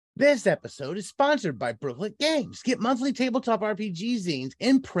This episode is sponsored by Brooklet Games. Get monthly tabletop RPG zines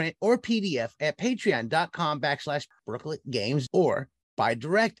in print or PDF at patreon.com/Brooklet Games or buy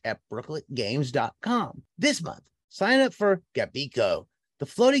direct at brookletgames.com. This month, sign up for Gabiko, the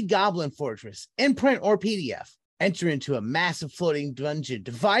floating goblin fortress, in print or PDF. Enter into a massive floating dungeon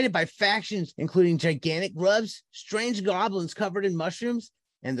divided by factions, including gigantic grubs, strange goblins covered in mushrooms,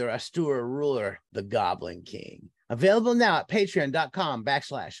 and their austere ruler, the Goblin King. Available now at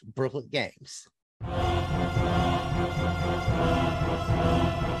patreon.com/Brooklet Games.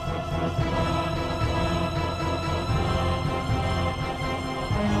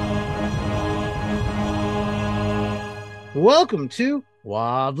 Welcome to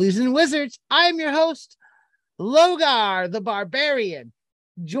Wobblies and Wizards. I'm your host, Logar the Barbarian,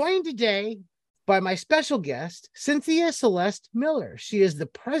 joined today by my special guest, Cynthia Celeste Miller. She is the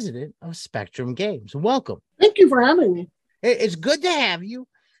president of Spectrum Games. Welcome. Thank you for having me. It's good to have you.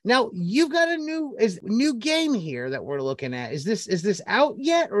 Now, you've got a new game here that we're looking at. Is this out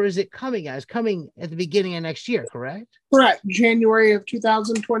yet, or is it coming out? It's coming at the beginning of next year, correct? Correct. January of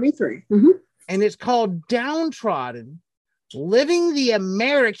 2023. Mm-hmm. And it's called Downtrodden: Living the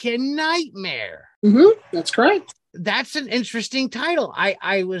American Nightmare. Mm-hmm. That's correct. That's an interesting title.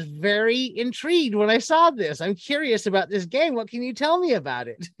 I was very intrigued when I saw this. I'm curious about this game. What can you tell me about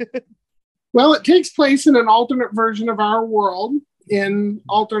it? Well, it takes place in an alternate version of our world, in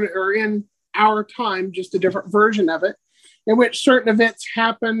our time, just a different version of it, in which certain events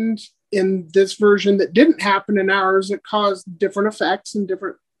happened in this version that didn't happen in ours that caused different effects and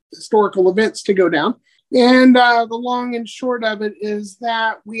different historical events to go down. And the long and short of it is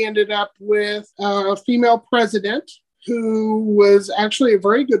that we ended up with a female president who was actually a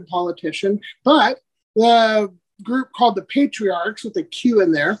very good politician, but the group called the Patriarchs, with a Q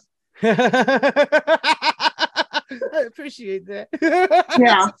in there. I appreciate that.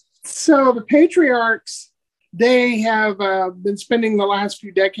 Yeah. So the Patriarchs, they have been spending the last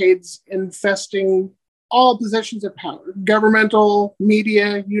few decades infesting all positions of power, governmental,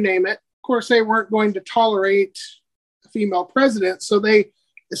 media, you name it. Of course, they weren't going to tolerate a female president, so they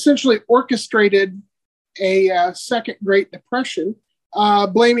essentially orchestrated a second Great Depression,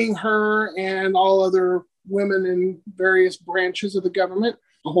 blaming her and all other women in various branches of the government,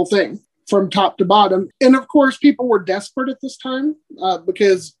 the whole thing, from top to bottom. And of course, people were desperate at this time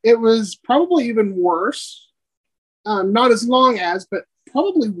because it was probably even worse, not as long as, but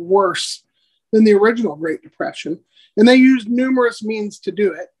probably worse than the original Great Depression. And they used numerous means to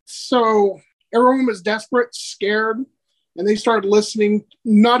do it. So everyone was desperate, scared, and they started listening.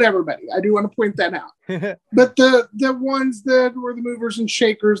 Not everybody. I do want to point that out. But the ones that were the movers and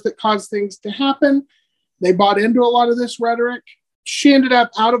shakers that caused things to happen, they bought into a lot of this rhetoric. She ended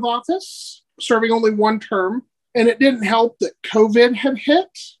up out of office, serving only one term. And it didn't help that COVID had hit.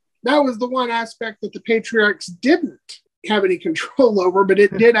 That was the one aspect that the Patriarchs didn't have any control over, but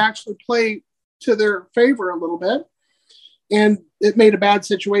it did actually play to their favor a little bit. And it made a bad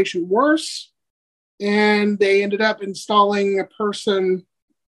situation worse. And they ended up installing a person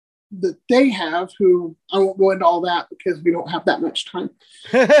that they have, who I won't go into all that because we don't have that much time.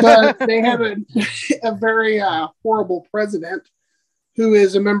 But they have a very horrible president who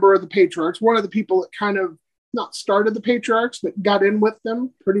is a member of the Patriarchs, one of the people that kind of not started the Patriarchs, but got in with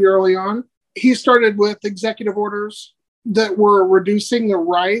them pretty early on. He started with executive orders that were reducing the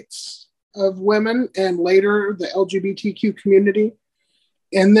rights of women and later the LGBTQ community.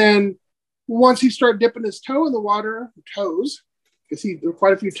 And then once he started dipping his toe in the water, because there were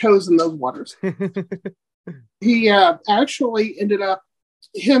quite a few toes in those waters, he actually ended up,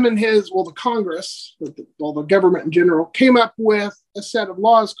 him and the Congress, the government in general, came up with a set of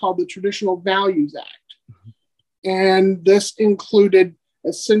laws called the Traditional Values Act. And this included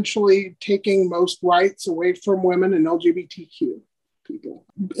essentially taking most rights away from women and LGBTQ people.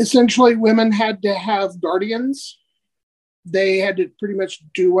 Essentially, women had to have guardians. They had to pretty much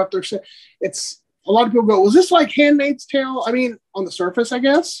do what they're saying. It's a lot of people go, was this like Handmaid's Tale? I mean, on the surface, I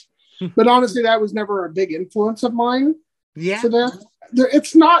guess. But honestly, that was never a big influence of mine. Yeah. For that.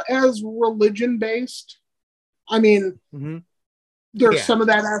 It's not as religion based. I mean, there's some of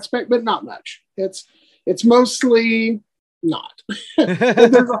that aspect, but not much. It's mostly not.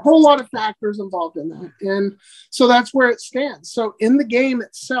 There's a whole lot of factors involved in that. And so that's where it stands. So in the game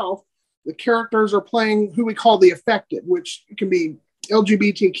itself, the characters are playing who we call the affected, which can be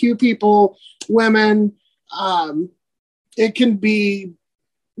LGBTQ people, women. It can be,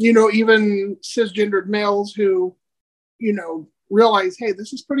 even cisgendered males who, realize, hey,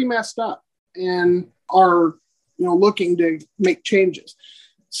 this is pretty messed up and are, looking to make changes.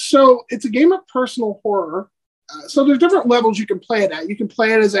 So it's a game of personal horror. So there's different levels you can play it at. You can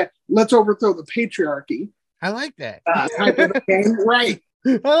play it as a let's overthrow the patriarchy. I like that. Type of game, right?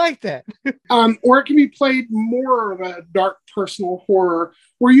 I like that. Or it can be played more of a dark personal horror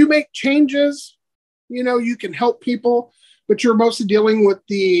where you make changes. You can help people, but you're mostly dealing with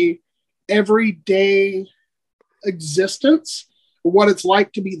the everyday existence, what it's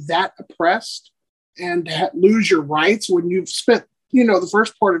like to be that oppressed and lose your rights when you've spent, the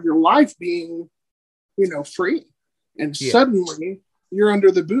first part of your life being, free. And suddenly you're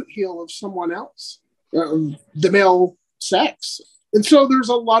under the boot heel of someone else, the male sex. And so there's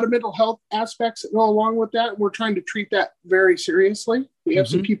a lot of mental health aspects that go along with that. And we're trying to treat that very seriously. We have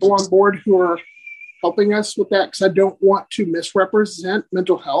some people on board who are helping us with that because I don't want to misrepresent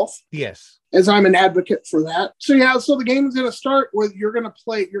mental health. Yes. As I'm an advocate for that. So the game is going to start with your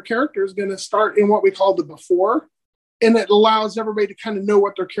character is going to start in what we call the before. And it allows everybody to kind of know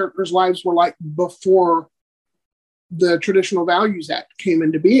what their characters' lives were like before the Traditional Values Act came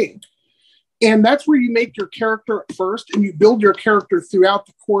into being. And that's where you make your character at first and you build your character throughout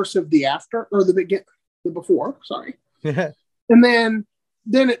the course of the after or the before, sorry. And then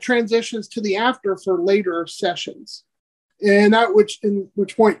it transitions to the after for later sessions. And at which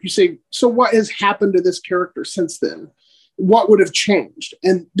point you say, so what has happened to this character since then? What would have changed?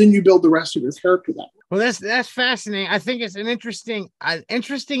 And then you build the rest of your character that way. Well, that's fascinating. I think it's an interesting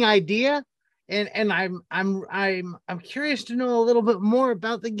idea. And I'm curious to know a little bit more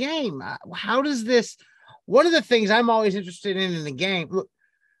about the game. How does this? One of the things I'm always interested in the game. Look,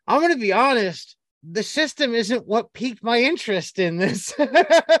 I'm going to be honest. The system isn't what piqued my interest in this, but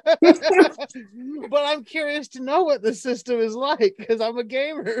I'm curious to know what the system is like because I'm a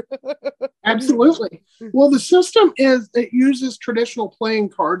gamer. Absolutely. Well, the system it uses traditional playing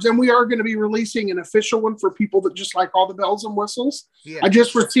cards, and we are going to be releasing an official one for people that just like all the bells and whistles. Yeah. I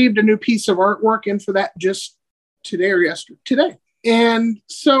just received a new piece of artwork in for that just today or yesterday. And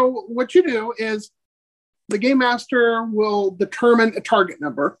so what you do is the game master will determine a target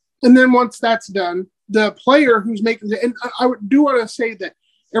number. And then once that's done, the player who's making it, and I do want to say that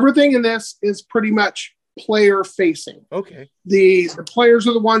everything in this is pretty much player facing. Okay. The players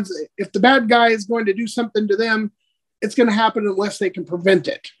are the ones, if the bad guy is going to do something to them, it's going to happen unless they can prevent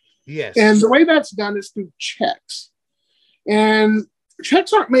it. Yes. And the way that's done is through checks. And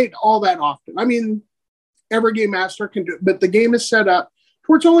checks aren't made all that often. I mean, every game master can do it, but the game is set up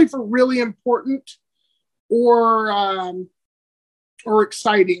where it's only for really important or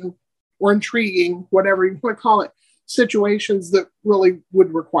exciting or intriguing, whatever you want to call it, situations that really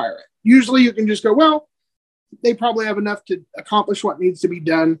would require it. Usually you can just go, well, they probably have enough to accomplish what needs to be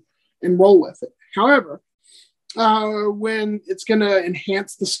done and roll with it. However, when it's going to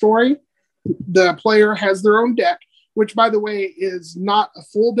enhance the story, the player has their own deck, which, by the way, is not a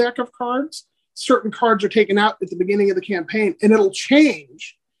full deck of cards. Certain cards are taken out at the beginning of the campaign, and it'll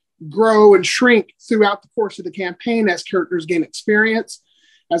change, grow, and shrink throughout the course of the campaign as characters gain experience,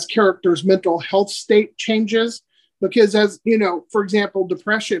 as characters' mental health state changes. Because as, you know, for example,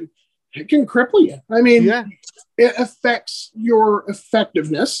 depression, it can cripple you. I mean, It affects your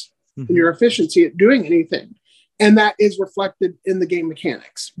effectiveness and your efficiency at doing anything. And that is reflected in the game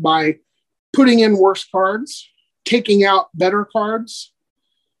mechanics by putting in worse cards, taking out better cards.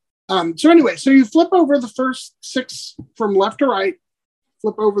 So you flip over the first 6 from left to right,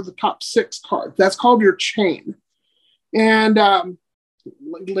 flip over the top 6 cards. That's called your chain. And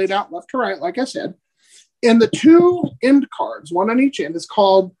laid out left to right, like I said. And the 2 end cards, one on each end, is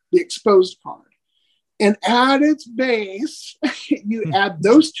called the exposed card. And at its base, you add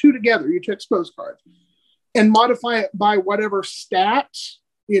those 2 together, your 2 exposed cards, and modify it by whatever stats,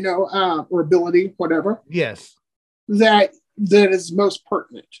 or ability, whatever. Yes. That is most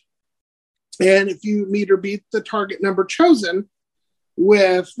pertinent. And if you meet or beat the target number chosen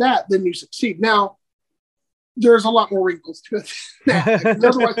with that, then you succeed. Now, there's a lot more wrinkles to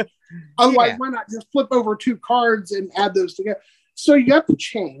it. Otherwise, why not just flip over 2 cards and add those together? So you got the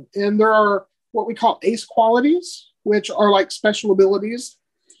chain, and there are what we call ace qualities, which are like special abilities.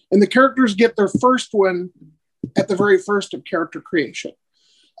 And the characters get their first one at the very first of character creation.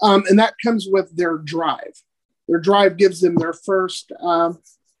 And that comes with their drive. Their drive gives them their first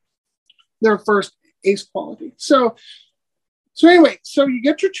ace quality. So anyway, so you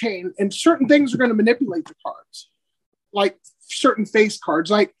get your chain, and certain things are going to manipulate the cards, like certain face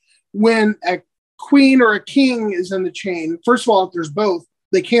cards. Like when a queen or a king is in the chain, first of all, if there's both,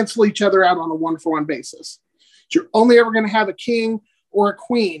 they cancel each other out on a 1-for-1 basis. So you're only ever going to have a king or a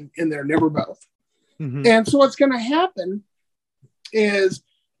queen in there, never both. Mm-hmm. And so what's going to happen is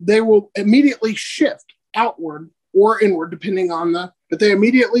they will immediately shift outward or inward, depending on the but they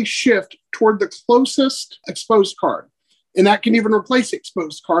immediately shift toward the closest exposed card. And that can even replace the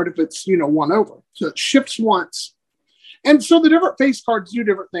exposed card if it's, one over. So it shifts once. And so the different face cards do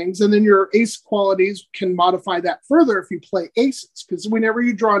different things. And then your ace qualities can modify that further if you play aces. Because whenever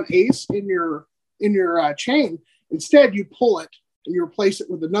you draw an ace in your chain, instead you pull it and you replace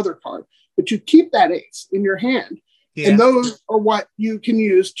it with another card. But you keep that ace in your hand. Yeah. And those are what you can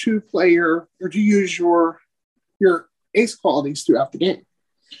use to play to use your ace qualities throughout the game.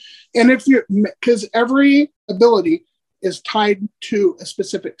 And because every ability is tied to a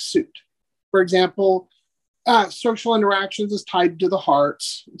specific suit. For example, social interactions is tied to the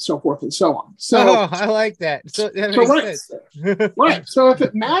hearts, and so forth and so on. So, I like that. So right. Right. So if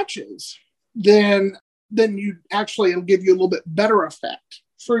it matches, then you actually, it'll give you a little bit better effect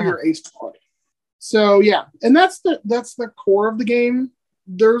for your ace quality. So yeah, and that's the core of the game.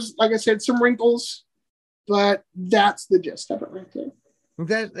 There's, like I said, some wrinkles, but that's the gist of it right there.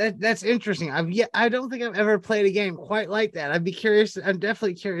 That's interesting. I don't think I've ever played a game quite like that. I'd be curious. I'm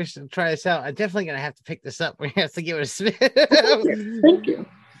definitely curious to try this out. I'm definitely gonna have to pick this up. We have to give it a spin. Thank you.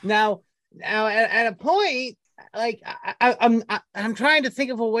 Now at a point, like I'm trying to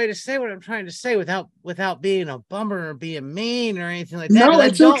think of a way to say what I'm trying to say without being a bummer or being mean or anything like that. No, I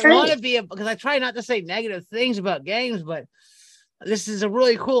don't okay. want to be because I try not to say negative things about games, but this is a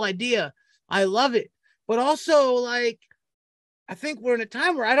really cool idea. I love it, but also like. I think we're in a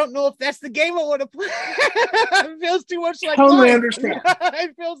time where I don't know if that's the game I want to play. It feels too much like totally life. Understand.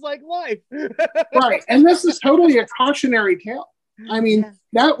 It feels like life. Right. And this is totally a cautionary tale. I mean,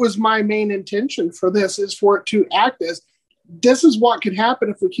 that was my main intention for this, is for it to act as, this is what could happen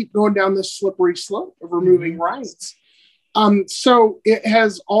if we keep going down this slippery slope of removing rights. So it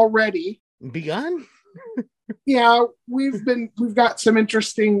has already begun. Yeah, we've got some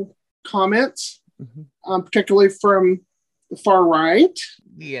interesting comments, particularly from the far right.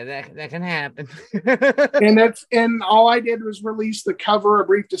 Yeah, that can happen. and all I did was release the cover, a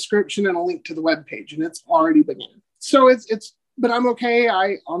brief description, and a link to the webpage, and it's already begun. So it's but I'm okay.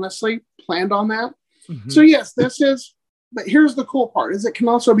 I honestly planned on that. So yes, but here's the cool part, is it can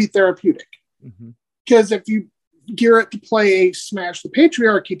also be therapeutic. Because if you gear it to play a smash the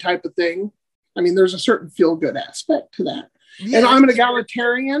patriarchy type of thing, I mean, there's a certain feel-good aspect to that. Yeah, and I'm an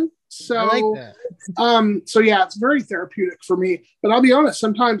egalitarian. So, I like that. So yeah, it's very therapeutic for me. But I'll be honest,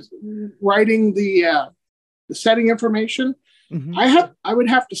 sometimes writing the setting information, I would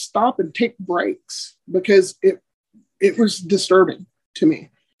have to stop and take breaks because it was disturbing to me.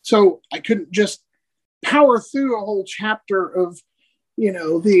 So I couldn't just power through a whole chapter of,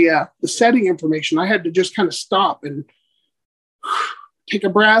 the setting information. I had to just kind of stop and take a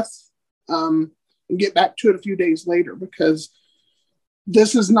breath and get back to it a few days later, because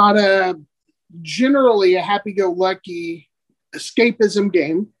this is not generally a happy-go-lucky escapism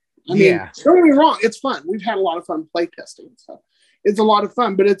game. I mean, don't get me wrong, it's fun. We've had a lot of fun playtesting and stuff. It's a lot of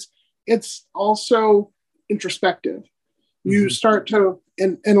fun, but it's also introspective. You start to,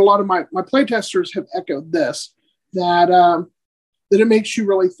 and a lot of my playtesters have echoed this, that it makes you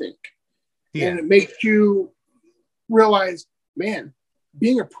really think. Yeah. And it makes you realize, man,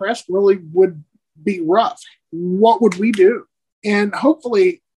 being oppressed really would be rough. What would we do? And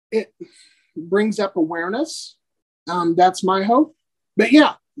hopefully it brings up awareness. That's my hope. But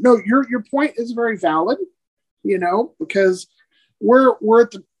yeah, no, your point is very valid, because we're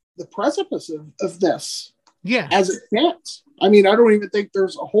at the precipice of this. Yeah. As it stands. I mean, I don't even think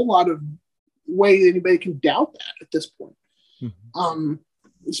there's a whole lot of way anybody can doubt that at this point.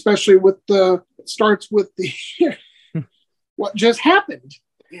 Especially it starts with the what just happened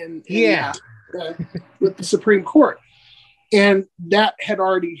with the Supreme Court. And that had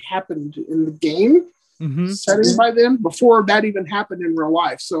already happened in the game setting by then, before that even happened in real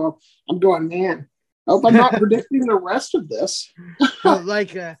life. So I'm going, man, I hope I'm not predicting the rest of this.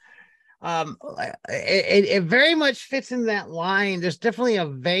 It very much fits in that line. There's definitely a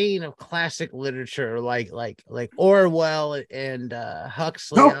vein of classic literature, like Orwell and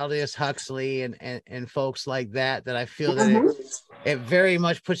Huxley, Aldous Huxley, and folks like that I feel that it very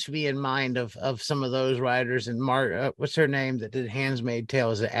much puts me in mind of some of those writers. And what's her name that did Handmaid's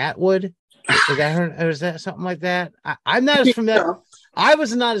Tale? Is it Atwood? Is that her? Or is that something like that? I'm not as familiar. I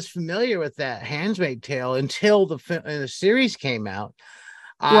was not as familiar with that Handmaid's Tale until the series came out.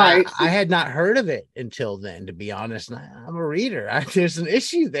 Right. I had not heard of it until then, to be honest. I'm a reader. There's an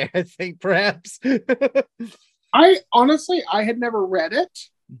issue there, I think, perhaps. I had never read it.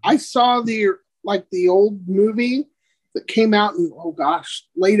 I saw the old movie that came out in,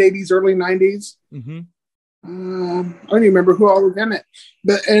 late 80s, early 90s. I don't even remember who all was in it.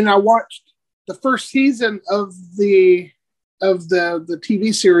 And I watched the first season of the of the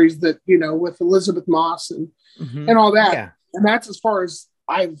TV series that, you know, with Elizabeth Moss and all that. Yeah. And that's as far as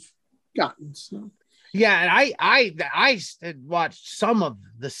I've gotten. So. Yeah, and I watched some of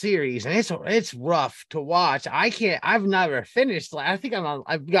the series, and it's rough to watch. I've never finished. I think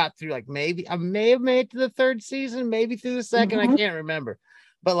I've got through like I may have made it to the third season, maybe through the second. I can't remember.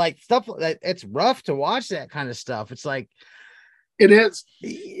 But like stuff that it's rough to watch that kind of stuff. It's like it is.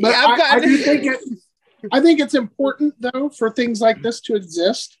 But I do think I think it's important though for things like this to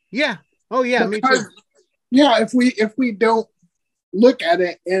exist. Yeah. Oh yeah, because, me too. Yeah, if we don't look at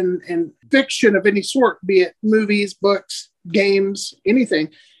it in fiction of any sort, be it movies, books, games, anything,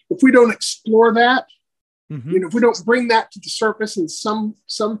 if we don't explore that, you know, if we don't bring that to the surface in some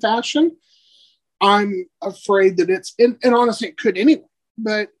fashion, I'm afraid that it's and honestly it could anyway.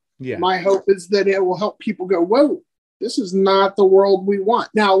 But my hope is that it will help people go, whoa, this is not the world we want.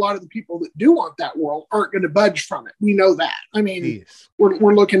 Now, a lot of the people that do want that world aren't going to budge from it. We know that. I mean,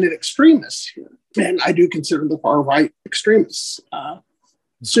 we're looking at extremists here. And I do consider the far right extremists.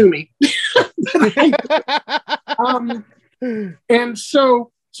 Sue me. And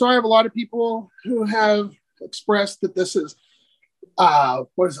so I have a lot of people who have expressed that this is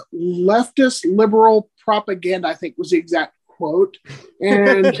leftist liberal propaganda, I think was the exact quote.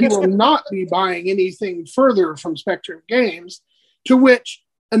 And he will not be buying anything further from Spectrum Games, to which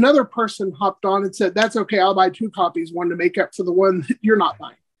another person hopped on and said, that's okay, I'll buy 2 copies, one to make up for the one that you're not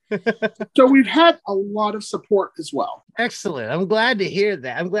buying. So we've had a lot of support as well. Excellent. I'm glad to hear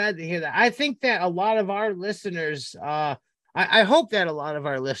that. I think that a lot of our listeners, I hope that a lot of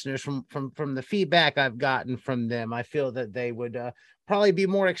our listeners from the feedback I've gotten from them, I feel that they would probably be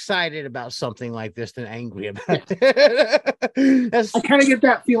more excited about something like this than angry about it. I kind of get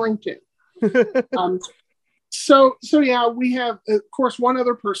that feeling too. So yeah, we have, of course, one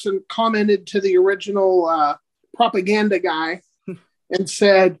other person commented to the original propaganda guy and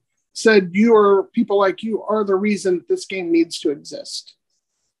said people like you are the reason this game needs to exist.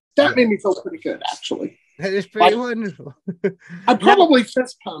 That made me feel pretty good, actually. That is pretty wonderful. I probably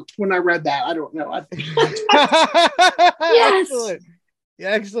fist pumped when I read that. I don't know. Yes.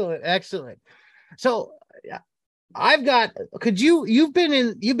 Excellent. So you've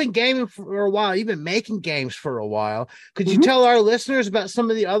been gaming for a while. You've been making games for a while. Could you tell our listeners about some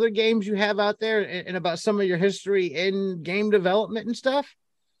of the other games you have out there and about some of your history in game development and stuff?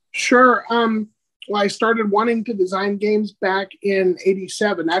 Sure. Well, I started wanting to design games back in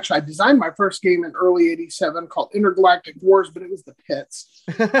 87. Actually, I designed my first game in early 87 called Intergalactic Wars, but it was the pits.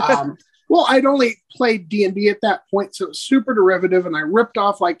 Well, I'd only played D&D at that point, so it was super derivative, and I ripped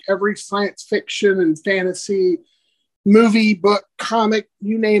off like every science fiction and fantasy movie, book, comic,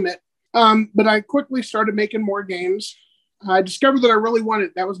 you name it. But I quickly started making more games. I discovered that I really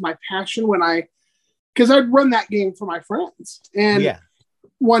wanted, that was my passion because I'd run that game for my friends. And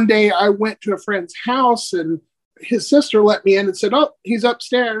one day I went to a friend's house and his sister let me in and said, oh, he's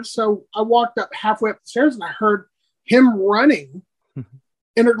upstairs. So I walked up halfway up the stairs and I heard him running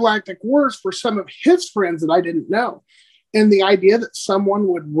Intergalactic Wars for some of his friends that I didn't know. And the idea that someone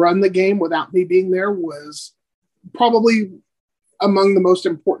would run the game without me being there was probably among the most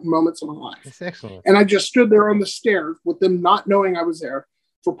important moments of my life. That's excellent. And I just stood there on the stairs with them not knowing I was there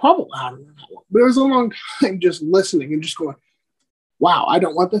for probably, I don't know how long, but it was a long time just listening and just going, wow, I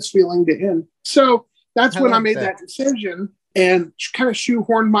don't want this feeling to end. So that's when I made that decision and kind of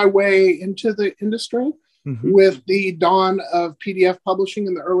shoehorned my way into the industry with the dawn of PDF publishing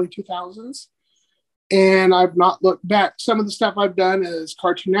in the early 2000s. And I've not looked back. Some of the stuff I've done is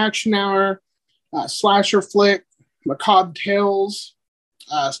Cartoon Action Hour, Slasher Flick, Macabre Tales,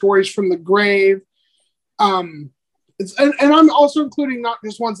 Stories from the Grave. And I'm also including not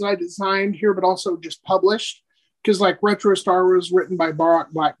just ones that I designed here, but also just published. Because like Retro Star was written by Barack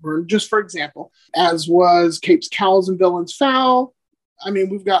Blackburn, just for example, as was Capes, Cowls, and Villains Foul. I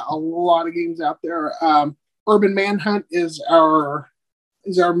mean, we've got a lot of games out there. Urban Manhunt is our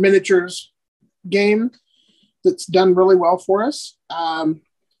miniatures game that's done really well for us. On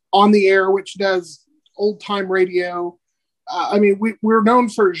the Air, which does old time radio. I mean, we're known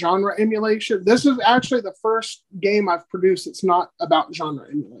for genre emulation. This is actually the first game I've produced that's not about genre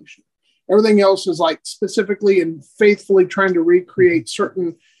emulation. Everything else is like specifically and faithfully trying to recreate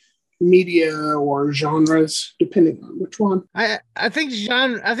certain media or genres, depending on which one. I think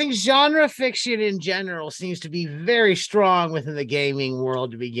genre fiction in general seems to be very strong within the gaming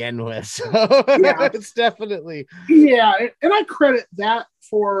world to begin with. So it's definitely and I credit that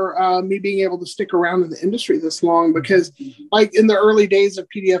for me being able to stick around in the industry this long, because like in the early days of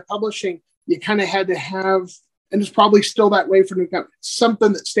PDF publishing, you kind of had to have, and it's probably still that way for new companies,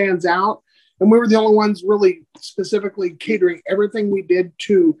 something that stands out. And we were the only ones really specifically catering everything we did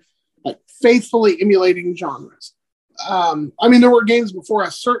to like faithfully emulating genres. I mean, there were games before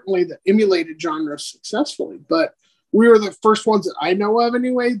us certainly that emulated genres successfully, but we were the first ones that I know of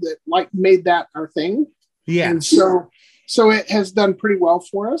anyway that like made that our thing. Yeah. And so it has done pretty well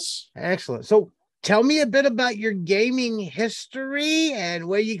for us. Excellent. So tell me a bit about your gaming history and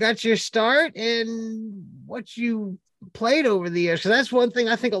where you got your start and what you played over the years. Because that's one thing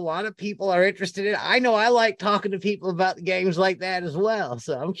I think a lot of people are interested in. I know I like talking to people about the games like that as well.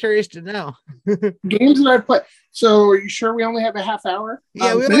 So I'm curious to know. Games that I play. So are you sure we only have a half hour?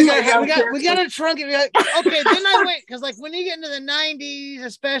 Yeah, we got to trunk it. Like, okay, then I went because like when you get into the 90s,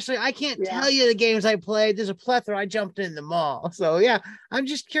 especially, I can't tell you the games I played. There's a plethora. I jumped in them all. So yeah, I'm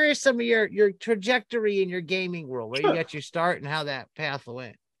just curious some of your trajectory in your gaming world, where you got your start and how that path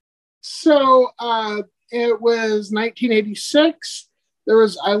went. So it was 1986.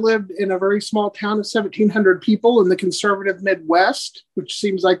 I lived in a very small town of 1,700 people in the conservative Midwest, which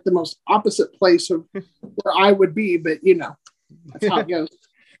seems like the most opposite place of where I would be, but that's how it goes.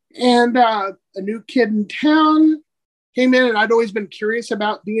 And a new kid in town came in, and I'd always been curious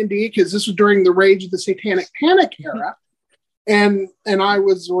about D&D because this was during the rage of the Satanic Panic era. And I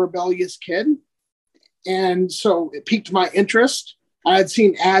was a rebellious kid. And so it piqued my interest. I had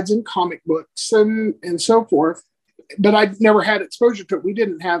seen ads in comic books and so forth, but I'd never had exposure to it. We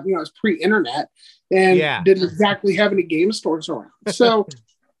didn't have, it was pre-internet and didn't exactly have any game stores around. So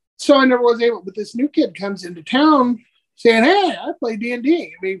I never was able, but this new kid comes into town saying, "Hey, I play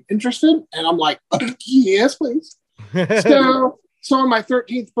D&D. Be interested?" And I'm like, "Yes, please." So on my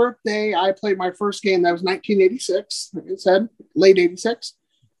 13th birthday, I played my first game. That was 1986, like I said, late 86.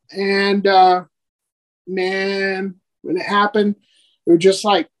 And man, when it happened, it was just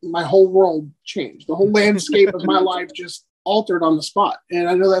like my whole world changed. The whole landscape of my life just altered on the spot. And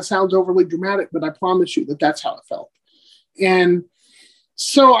I know that sounds overly dramatic, but I promise you that that's how it felt. And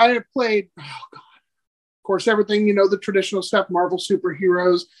so I have played, of course, everything, the traditional stuff, Marvel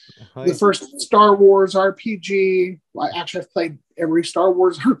superheroes, the first Star Wars RPG. Well, actually, I've played every Star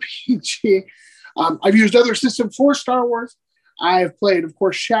Wars RPG. I've used other systems for Star Wars. I've played, of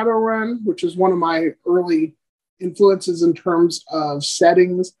course, Shadowrun, which is one of my early influences in terms of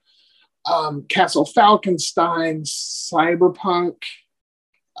settings. Castle Falkenstein, Cyberpunk,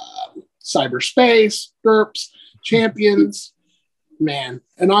 Cyberspace, GURPS, Champions, man.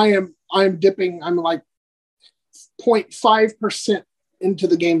 And I'm dipping, I'm like 0.5% into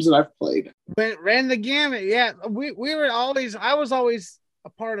the games that I've played. Ran the gamut. Yeah. I was always a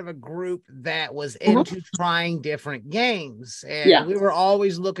part of a group that was into trying different games. And we were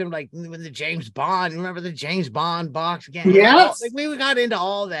always looking like when the James Bond, remember the James Bond box game? Yes. Like we got into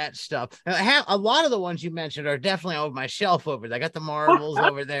all that stuff. A lot of the ones you mentioned are definitely on my shelf over there. I got the Marvels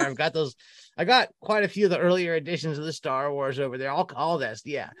over there. I got quite a few of the earlier editions of the Star Wars over there. All this.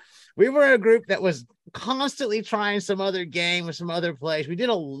 Yeah. We were a group that was constantly trying some other game with some other place. We did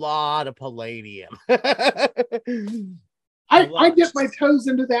a lot of Palladium. I dipped my toes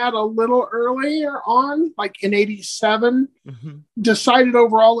into that a little earlier on, like in 87. Decided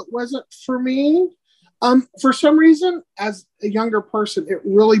overall it wasn't for me. For some reason, as a younger person, it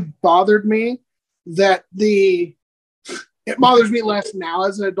really bothered me that it bothers me less now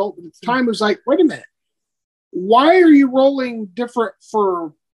as an adult. But at the time, it was like, wait a minute. Why are you rolling different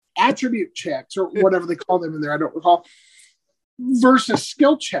for attribute checks or whatever they call them in there? I don't recall. Versus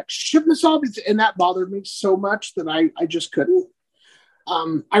skill checks. Shouldn't this all be? And that bothered me so much that I just couldn't.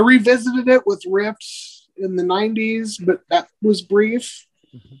 I revisited it with Rifts in the 90s, but that was brief.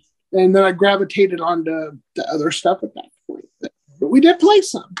 And then I gravitated onto the other stuff at that point. But we did play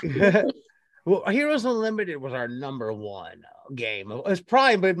some. Well, Heroes Unlimited was our number one game. It's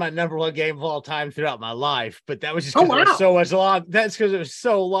probably been my number one game of all time throughout my life, but that was just because it was so much long. That's because it was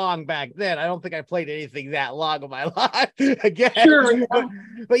so long back then. I don't think I played anything that long of my life again. Sure, yeah.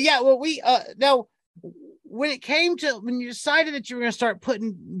 But yeah, well, now when you decided that you were going to start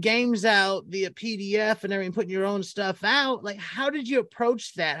putting games out via PDF and everything, putting your own stuff out, like how did you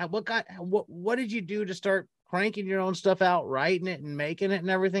approach that? What did you do to start cranking your own stuff out, writing it and making it and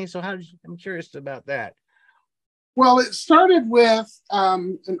everything? So I'm curious about that. Well, it started with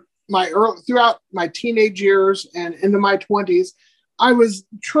throughout my teenage years and into my 20s, I was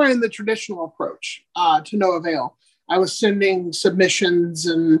trying the traditional approach to no avail. I was sending submissions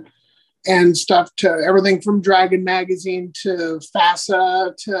and stuff to everything from Dragon Magazine to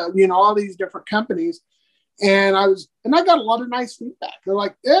FASA to, all these different companies. And I got a lot of nice feedback. They're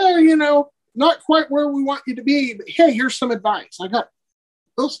like, not quite where we want you to be, but hey, here's some advice. I got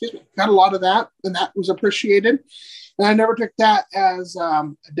a lot of that, and that was appreciated. And I never took that as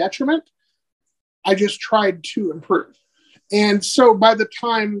a detriment. I just tried to improve. And so by the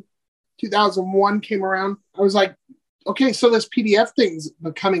time 2001 came around, I was like, okay, so this PDF thing's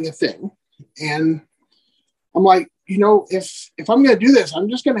becoming a thing. And I'm like, if I'm going to do this, I'm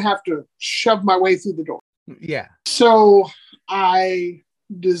just going to have to shove my way through the door. Yeah. So I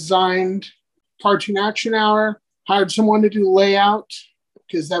designed Cartoon Action Hour, hired someone to do layout,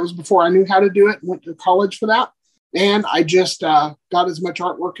 because that was before I knew how to do it, went to college for that. And I just got as much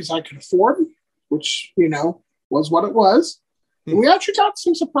artwork as I could afford, which, was what it was. And we actually got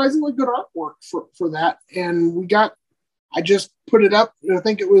some surprisingly good artwork for that. And I just put it up. I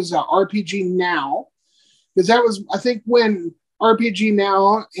think it was RPG Now, because that was, I think, when RPG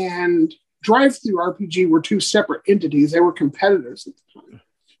Now and Drive-Thru RPG were two separate entities. They were competitors at the time.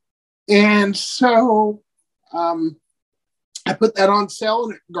 And so I put that on sale,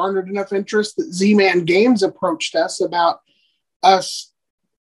 and it garnered enough interest that Z-Man Games approached us about us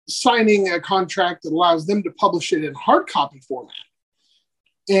signing a contract that allows them to publish it in hard copy format.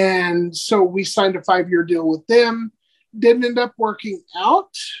 And so we signed a 5-year deal with them. Didn't end up working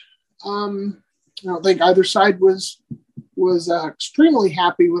out. I don't think either side was extremely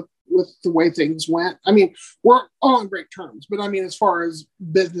happy with the way things went. I mean, we're all on great terms, but I mean, as far as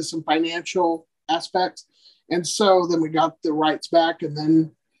business and financial aspects. And so then we got the rights back. And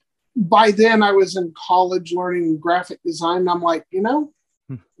then by then I was in college learning graphic design. And I'm like,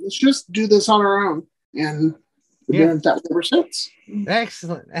 let's just do this on our own. And we've been at that ever since.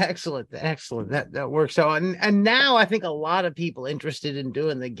 Excellent. That works. So, and now I think a lot of people interested in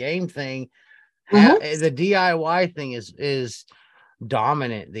doing the game thing, the DIY thing is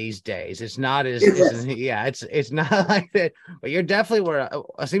dominant these days. It's not it's not like that, but you're definitely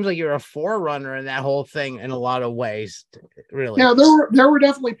it seems like you're a forerunner in that whole thing in a lot of ways, really. Yeah, there were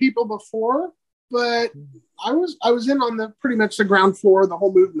definitely people before, but I was in on pretty much the ground floor of the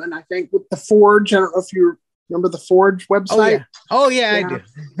whole movement, I think, with the Forge. I don't know if you remember the Forge website. I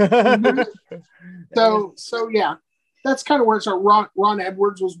do. So yeah, that's kind of where it's at. Ron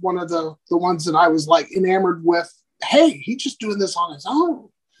Edwards was one of the ones that I was like enamored with. Hey, he's just doing this on his own,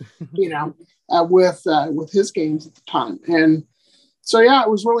 with his games at the time. And so, yeah, it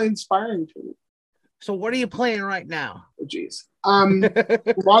was really inspiring to me. So what are you playing right now? Oh, geez.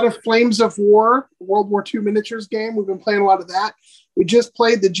 A lot of Flames of War, World War II miniatures game. We've been playing a lot of that. We just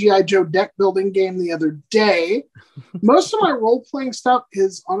played the G.I. Joe deck building game the other day. Most of my role-playing stuff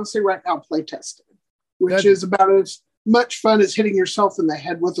is honestly right now playtesting, which is about as much fun as hitting yourself in the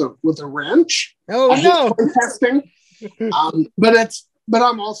head with a wrench. Oh, no. Testing. But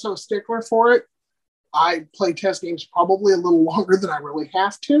I'm also a stickler for it. I play test games probably a little longer than I really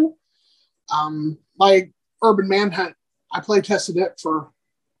have to. Like Urban Manhunt, I play tested it for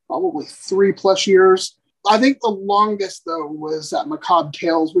probably 3+ years. I think the longest though was Macabre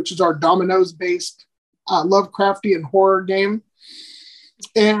Tales, which is our Dominoes based Lovecraftian horror game.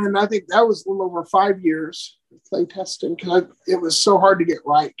 And I think that was a little over 5 years of play testing, because it was so hard to get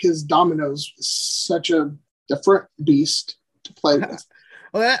right, because Dominoes is such a different beast to play with.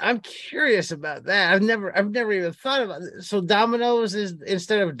 Well, I'm curious about that. I've never even thought about it. So Dominoes is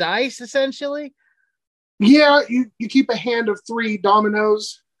instead of dice, essentially? Yeah, you keep a hand of 3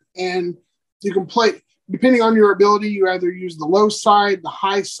 dominoes, and you can play, depending on your ability, you either use the low side, the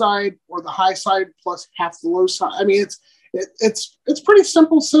high side, or the high side plus half the low side. I mean, it's a pretty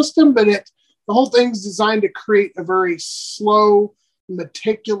simple system, but the whole thing's designed to create a very slow,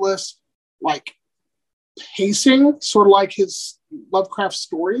 meticulous, like pacing, sort of like his Lovecraft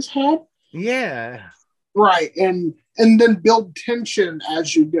stories had. Yeah. Right. And then build tension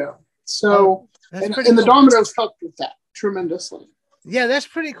as you go. So, and cool. The dominoes helped with that tremendously. Yeah, that's a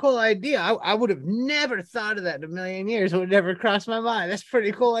pretty cool idea. I would have never thought of that in a million years. It would never cross my mind. That's a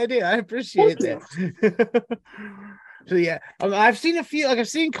pretty cool idea. I appreciate that. So yeah, I've seen a few. Like I've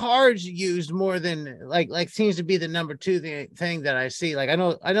seen cards used more than like seems to be the number 2 thing that I see. Like I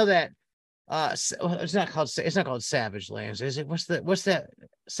know that it's not called Savage Lands, is it? What's that?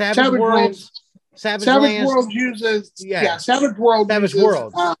 Savage Worlds. Savage World uses Savage World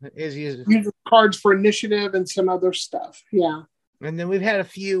uses cards for initiative and some other stuff. Yeah. And then we've had a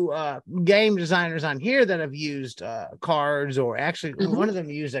few game designers on here that have used cards, or actually one of them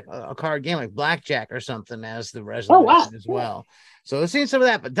used a card game like Blackjack or something as the resolution as well. So I've seen some of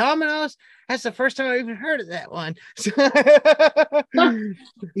that, but Dominoes, that's the first time I've even heard of that one.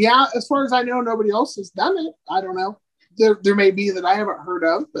 Yeah, as far as I know, nobody else has done it. I don't know. There may be that I haven't heard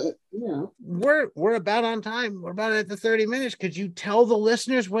of, but we're about on time. We're about at the 30 minutes. Could you tell the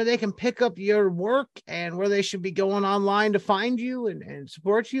listeners where they can pick up your work and where they should be going online to find you and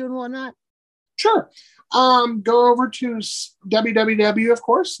support you and whatnot? Sure. Go over to www, of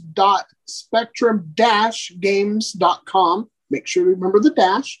course, .spectrum-games.com. Make sure to remember the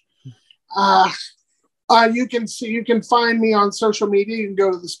dash. You can find me on social media. You can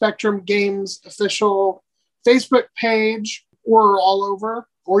go to the Spectrum Games official Facebook page. We're all over.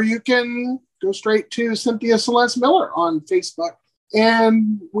 Or you can go straight to Cynthia Celeste Miller on Facebook.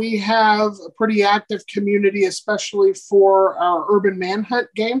 And we have a pretty active community, especially for our Urban Manhunt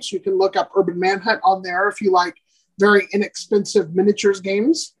games. You can look up Urban Manhunt on there if you like very inexpensive miniatures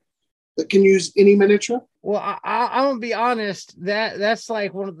games that can use any miniature. Well, I'm gonna be honest. That's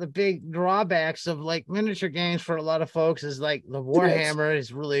like one of the big drawbacks of like miniature games for a lot of folks is like the Warhammer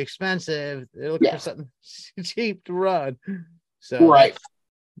is really expensive. They're looking for something cheap to run. So right.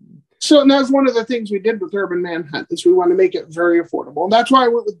 So and that's one of the things we did with Urban Manhunt is we want to make it very affordable. And that's why I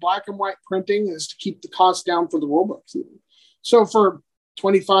went with black and white printing is to keep the cost down for the rulebooks. So for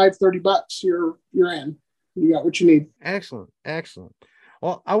 $25-$30, you're in. You got what you need. Excellent.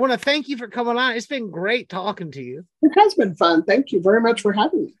 Well, I want to thank you for coming on. It's been great talking to you. It has been fun. Thank you very much for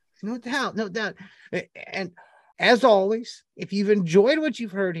having me. No doubt. And as always, if you've enjoyed what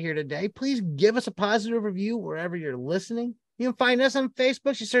you've heard here today, please give us a positive review wherever you're listening. You can find us on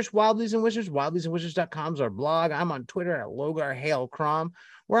Facebook. You search Wildlies and Wizards. Wildliesandwizards.com is our blog. I'm on Twitter at Logar Hale Crom.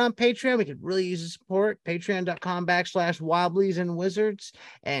 We're on Patreon. We could really use the support. Patreon.com/Wildlies and Wizards.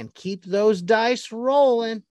 And keep those dice rolling.